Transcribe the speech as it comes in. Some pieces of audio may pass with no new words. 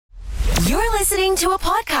listening to a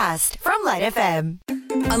podcast from LITE FM.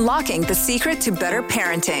 Unlocking the secret to better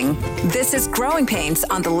parenting. This is Growing Pains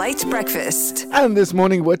on the LITE Breakfast. And this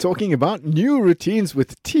morning we're talking about new routines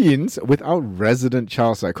with teens with our resident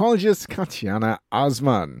child psychologist, Katyana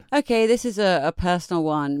Azman. Okay, this is a personal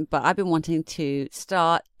one, but I've been wanting to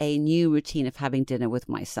start a new routine of having dinner with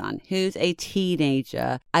my son, who's a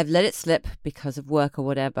teenager. I've let it slip because of work or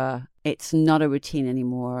whatever. It's not a routine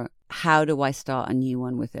anymore. How do I start a new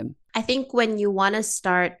one with him? I think when you want to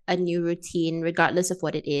start a new routine, regardless of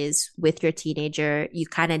what it is with your teenager, you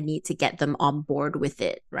kind of need to get them on board with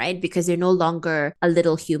it, right? Because they're no longer a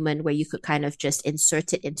little human where you could kind of just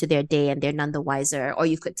insert it into their day and they're none the wiser. Or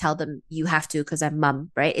you could tell them, you have to because I'm mum,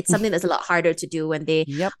 right? It's something that's a lot harder to do when they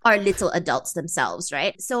are little adults themselves,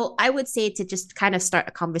 right? So I would say to just kind of start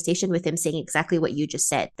a conversation with him saying exactly what you just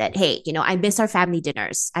said, that, hey, I miss our family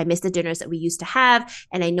dinners. I miss the dinners that we used to have.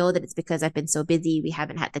 And I know that it's because I've been so busy. We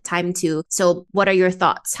haven't had the time to. So what are your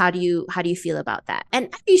thoughts? How do you feel about that? And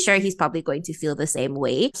I'm pretty sure he's probably going to feel the same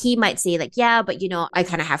way. He might say like, yeah, but I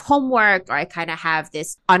kind of have homework, or I kind of have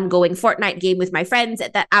this ongoing Fortnite game with my friends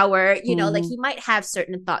at that hour, like he might have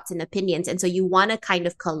certain thoughts and opinions. And so you want to kind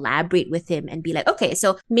of collaborate with him and be like, okay,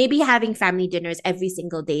 so maybe having family dinners every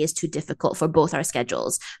single day is too difficult for both our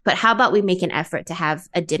schedules. But how about we make an effort to have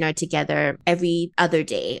a dinner together every other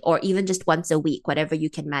day, or even just once a week, whatever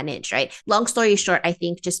you can manage, right? Long story short, I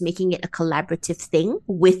think just making it a collaborative thing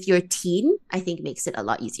with your teen, I think makes it a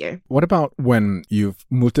lot easier. What about when you've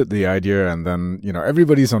mooted the idea and then,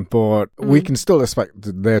 everybody's on board? We can still expect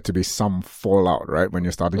there to be some fallout, right? When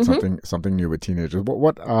you're starting something new with teenagers.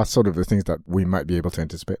 What are sort of the things that we might be able to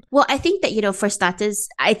anticipate? Well, I think that, for starters,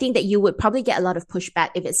 I think that you would probably get a lot of pushback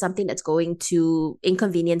if it's something that's going to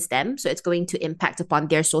inconvenience them. So it's going to impact upon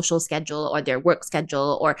their social schedule or their work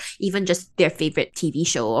schedule, or even just their favorite TV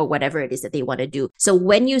show or whatever it is that they want to do. So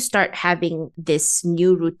when you start having this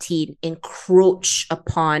new routine encroach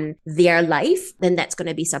upon their life, then that's going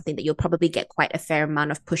to be something that you'll probably get quite a fair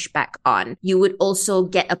amount of pushback on. You would also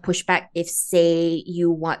get a pushback if, say, you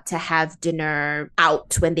want to have dinner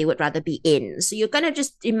out when they would rather be in. So you're going to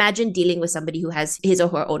just imagine dealing with somebody who has his or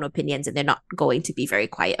her own opinions and they're not going to be very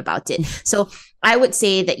quiet about it. So I would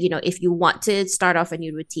say that, if you want to start off a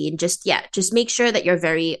new routine, just make sure that you're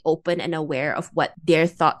very open and aware of what their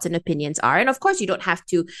thoughts and opinions are. And of course, you don't have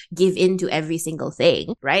to give into every single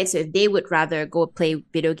thing, right? So if they would rather go play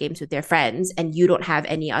video games with their friends and you don't have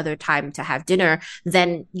any other time to have dinner,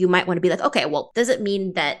 then you might want to be like, okay, well, does it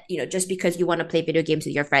mean that, just because you want to play video games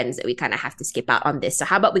with your friends that we kind of have to skip out on this? So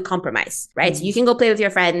how about we compromise, right? So you can go play with your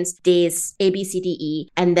friends days A, B, C, D, E,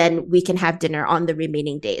 and then we can have dinner on the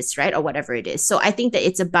remaining days, right? Or whatever it is. So I think that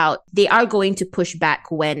it's about, they are going to push back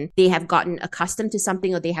when they have gotten accustomed to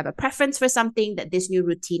something or they have a preference for something that this new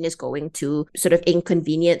routine is going to sort of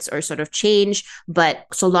inconvenience or sort of change. But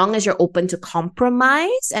so long as you're open to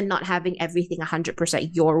compromise and not having everything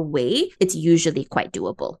 100% your way, it's usually quite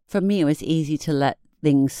doable. For me, it was easy to let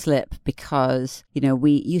things slip because,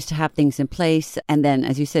 we used to have things in place. And then,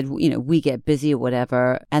 as you said, we get busy or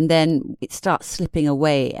whatever, and then it starts slipping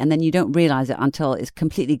away. And then you don't realize it until it's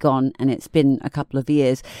completely gone and it's been a couple of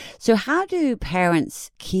years. So how do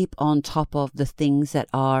parents keep on top of the things that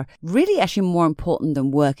are really actually more important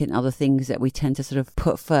than work and other things that we tend to sort of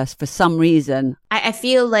put first for some reason? I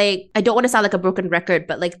feel like, I don't want to sound like a broken record,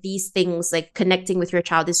 but like these things, like connecting with your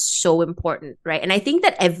child is so important, right? And I think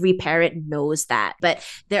that every parent knows that. But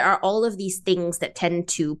there are all of these things that tend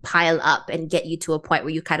to pile up and get you to a point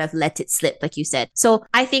where you kind of let it slip, like you said. So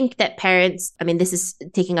I think that parents, this is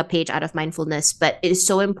taking a page out of mindfulness, but it is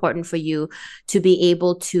so important for you to be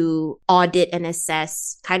able to audit and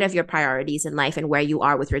assess kind of your priorities in life and where you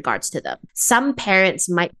are with regards to them. Some parents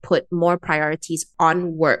might put more priorities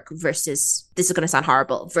on work versus, this is going to sound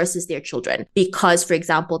horrible, versus their children. Because, for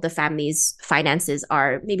example, the family's finances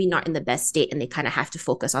are maybe not in the best state and they kind of have to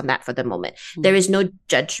focus on that for the moment. There is no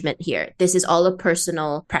judgment here. This is all a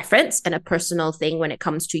personal preference and a personal thing when it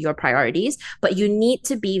comes to your priorities, but you need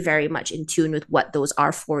to be very much in tune with what those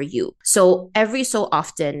are for you. So every so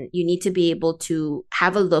often, you need to be able to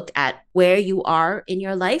have a look at where you are in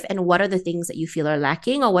your life and what are the things that you feel are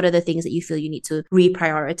lacking, or what are the things that you feel you need to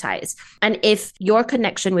reprioritize. And if your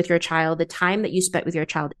connection with your child, the time that you spent with your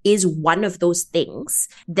child is one of those things,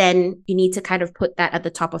 then you need to kind of put that at the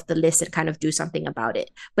top of the list and kind of do something about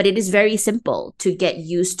it. But it is very simple to get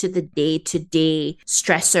used to the day-to-day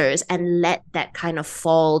stressors and let that kind of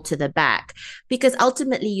fall to the back, because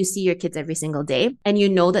ultimately you see your kids every single day and you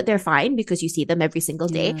know that they're fine because you see them every single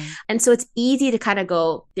day. And so it's easy to kind of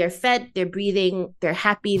go, they're fed, they're breathing, they're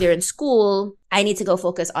happy, they're in school, I need to go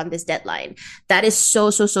focus on this deadline. That is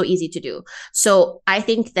so easy to do. So I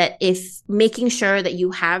think that if making sure that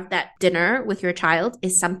you have that dinner with your child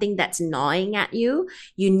is something that's gnawing at you,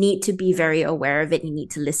 you need to be very aware of it. You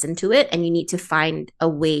need to listen to it, and you need to find a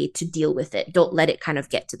way to deal with it. Don't let it kind of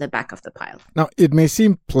get to the back of the pile. Now, it may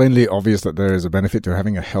seem plainly obvious that there is a benefit to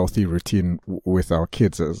having a healthy routine with our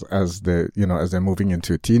kids as they're moving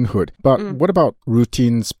into teenhood. But what about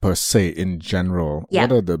routines per se in general? Yeah.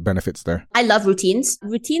 What are the benefits there? I love routines.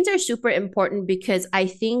 Routines are super important because I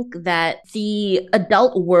think that the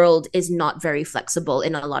adult world is not very flexible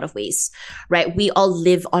in a lot of ways, right? We all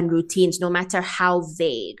live on routines, no matter how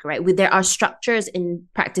vague, right? There are structures in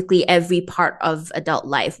practically every part of adult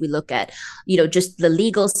life. We look at, just the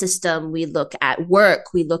legal system. We look at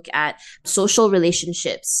work. We look at social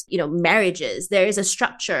relationships, marriages. There is a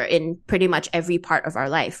structure in pretty much every part of our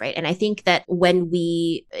life, right? And I think that when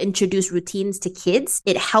we introduce routines to kids,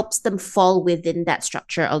 it helps them fall within that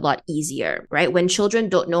structure a lot easier, right? When children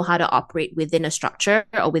don't know how to operate within a structure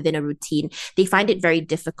or within a routine, they find it very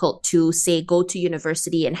difficult to, say, go to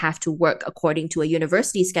university and have to work according to a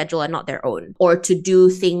university schedule and not their own, or to do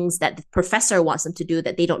things that the professor wants them to do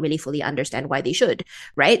that they don't really fully understand why they should,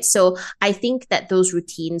 right? So I think that those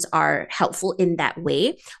routines are helpful in that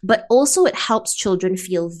way, but also it helps children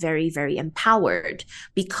feel very, very empowered,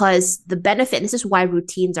 because the benefit, and this is why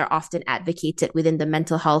routines are often advocated within the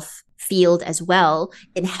mental health field as well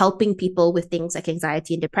in helping people with things like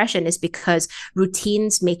anxiety and depression, is because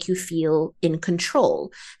routines make you feel in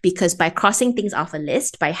control. Because by crossing things off a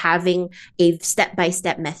list, by having a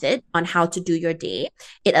step-by-step method on how to do your day,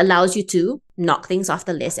 it allows you to knock things off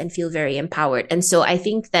the list and feel very empowered. And so I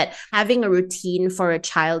think that having a routine for a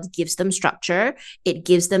child gives them structure. It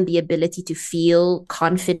gives them the ability to feel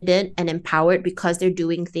confident and empowered because they're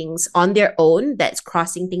doing things on their own that's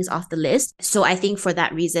crossing things off the list. So I think for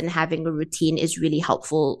that reason, having a routine is really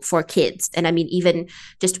helpful for kids. And I mean, even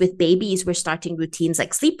just with babies, we're starting routines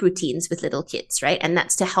like sleep routines with little kids, right? And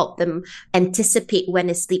that's to help them anticipate when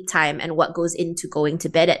is sleep time and what goes into going to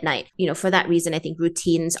bed at night. For that reason, I think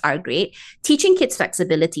routines are great. Teaching kids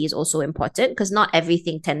flexibility is also important because not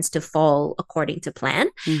everything tends to fall according to plan,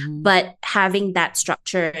 but having that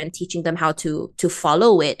structure and teaching them how to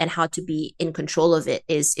follow it and how to be in control of it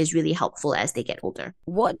is really helpful as they get older.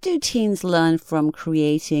 What do teens learn from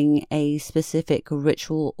creating a specific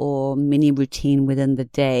ritual or mini routine within the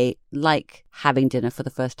day, like having dinner for the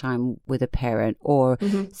first time with a parent or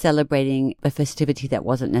celebrating a festivity that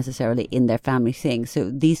wasn't necessarily in their family thing?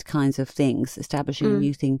 So these kinds of things, establishing a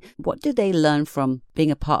new thing, what do they learn from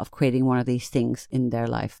being a part of creating one of these things in their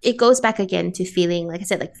life? It goes back again to feeling, like I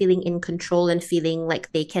said, like feeling in control and feeling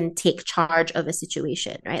like they can take charge of a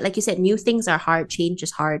situation, right? Like you said, new things are hard, change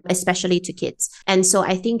is hard, especially to kids. And so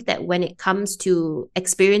I think that when it comes to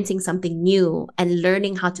experiencing something new and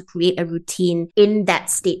learning how to create a routine in that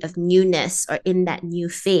state of newness or in that new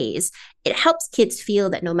phase, it helps kids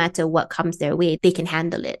feel that no matter what comes their way, they can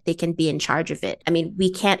handle it. They can be in charge of it. I mean,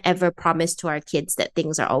 we can't ever promise to our kids that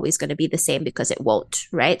things are always going to be the same because it won't,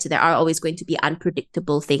 right? So there are always going to be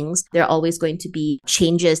unpredictable things. There are always going to be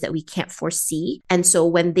changes that we can't foresee. And so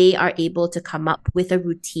when they are able to come up with a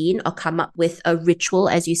routine or come up with a ritual,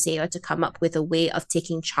 as you say, or to come up with a way of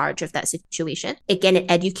taking charge of that situation, again, it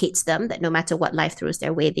educates them that no matter what life throws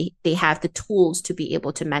their way, they have the tools to be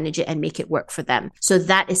able to manage it and make it work for them. So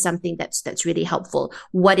that is something that's really helpful.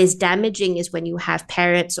 What is damaging is when you have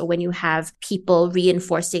parents or when you have people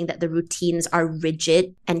reinforcing that the routines are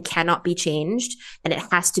rigid and cannot be changed and it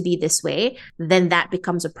has to be this way, then that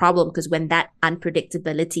becomes a problem because when that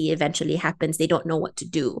unpredictability eventually happens, they don't know what to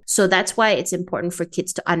do. So that's why it's important for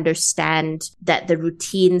kids to understand that the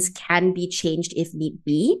routines can be changed if need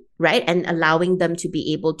be, right? And allowing them to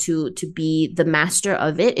be able to be the master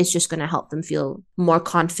of it is just going to help them feel more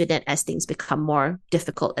confident as things become more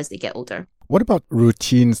difficult as they get older. What about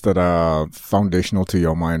routines that are foundational to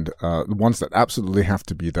your mind? The ones that absolutely have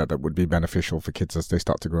to be that would be beneficial for kids as they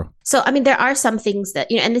start to grow? So, I mean, there are some things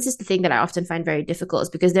that, and this is the thing that I often find very difficult is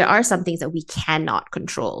because there are some things that we cannot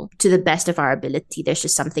control to the best of our ability. There's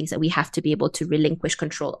just some things that we have to be able to relinquish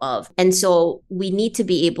control of. And so we need to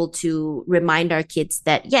be able to remind our kids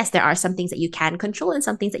that, yes, there are some things that you can control and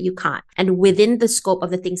some things that you can't. And within the scope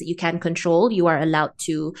of the things that you can control, you are allowed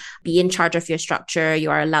to be in charge of your structure.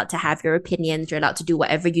 You are allowed to have your opinion. opinions. You're allowed to do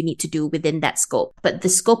whatever you need to do within that scope. But the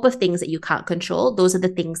scope of things that you can't control, those are the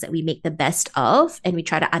things that we make the best of, and we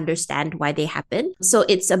try to understand why they happen. So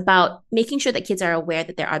it's about making sure that kids are aware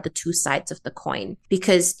that there are the two sides of the coin.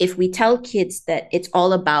 Because if we tell kids that it's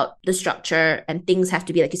all about the structure and things have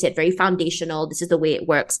to be, like you said, very foundational, this is the way it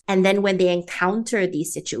works. And then when they encounter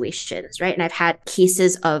these situations, right? And I've had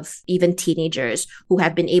cases of even teenagers who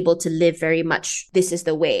have been able to live very much, this is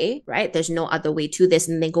the way, right? There's no other way to this.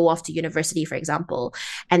 And they go off to university, for example,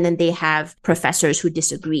 and then they have professors who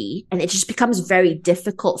disagree. And it just becomes very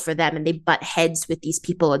difficult for them, and they butt heads with these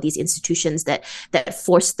people or these institutions that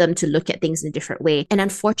force them to look at things in a different way. And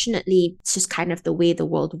unfortunately, it's just kind of the way the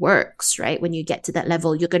world works, right? When you get to that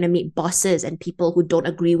level, you're going to meet bosses and people who don't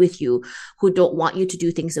agree with you, who don't want you to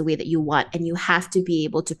do things the way that you want. And you have to be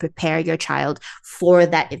able to prepare your child for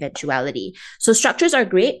that eventuality. So structures are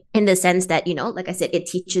great in the sense that, you know, like I said, it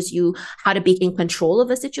teaches you how to be in control of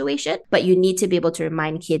a situation, but you need to be able to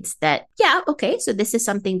remind kids that, yeah, okay, so this is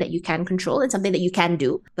something that you can control and something that you can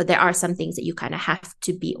do, but there are some things that you kind of have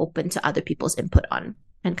to be open to other people's input on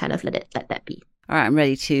and kind of let that be. All right, I'm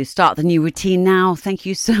ready to start the new routine now. Thank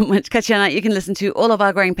you so much, Katyana. You can listen to all of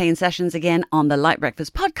our Growing Pains sessions again on the Light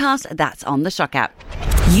Breakfast podcast. That's on the Shock app.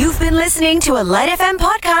 You've been listening to a LITE FM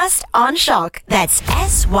podcast on Shock. That's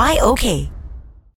SYOK.